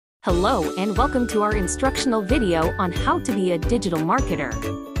Hello and welcome to our instructional video on how to be a digital marketer.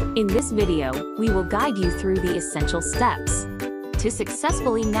 In this video, we will guide you through the essential steps to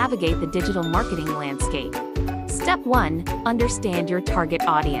successfully navigate the digital marketing landscape. Step 1. Understand your target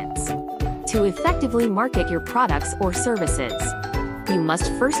audience. To effectively market your products or services, you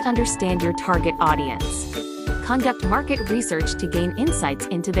must first understand your target audience. Conduct market research to gain insights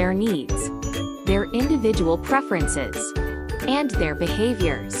into their needs, their individual preferences, and their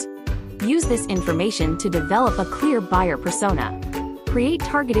behaviors. Use this information to develop a clear buyer persona. Create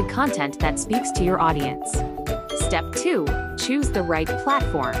targeted content that speaks to your audience. Step 2. Choose the right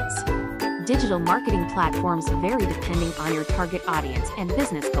platforms. Digital marketing platforms vary depending on your target audience and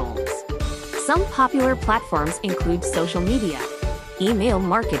business goals. Some popular platforms include social media, email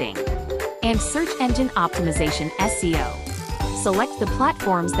marketing, and search engine optimization (SEO). Select the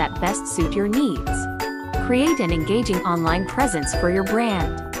platforms that best suit your needs. Create an engaging online presence for your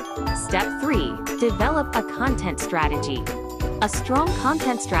brand. Step 3. Develop a content strategy. A strong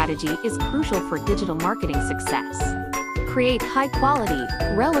content strategy is crucial for digital marketing success. Create high-quality,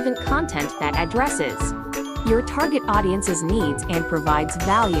 relevant content that addresses your target audience's needs and provides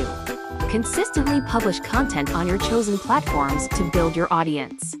value. Consistently publish content on your chosen platforms to build your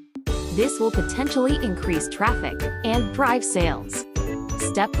audience. This will potentially increase traffic and drive sales.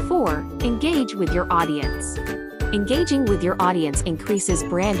 Step 4. Engage with your audience. Engaging with your audience increases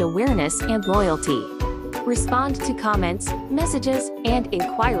brand awareness and loyalty. Respond to comments, messages, and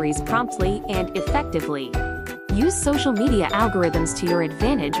inquiries promptly and effectively. Use social media algorithms to your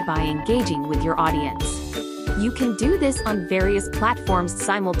advantage by engaging with your audience. You can do this on various platforms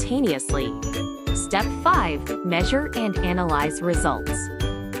simultaneously. Step 5. Measure and analyze results.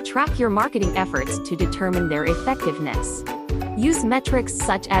 Track your marketing efforts to determine their effectiveness. Use metrics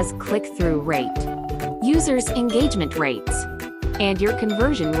such as click-through rate, users' engagement rates, and your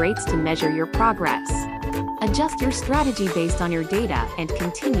conversion rates to measure your progress. Adjust your strategy based on your data and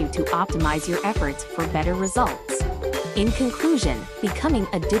continue to optimize your efforts for better results. In conclusion, becoming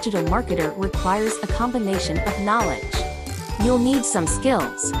a digital marketer requires a combination of knowledge. You'll need some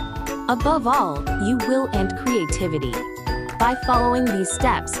skills. Above all, you will and creativity. By following these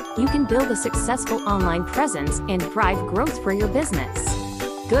steps, you can build a successful online presence and drive growth for your business.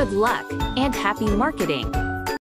 Good luck and happy marketing!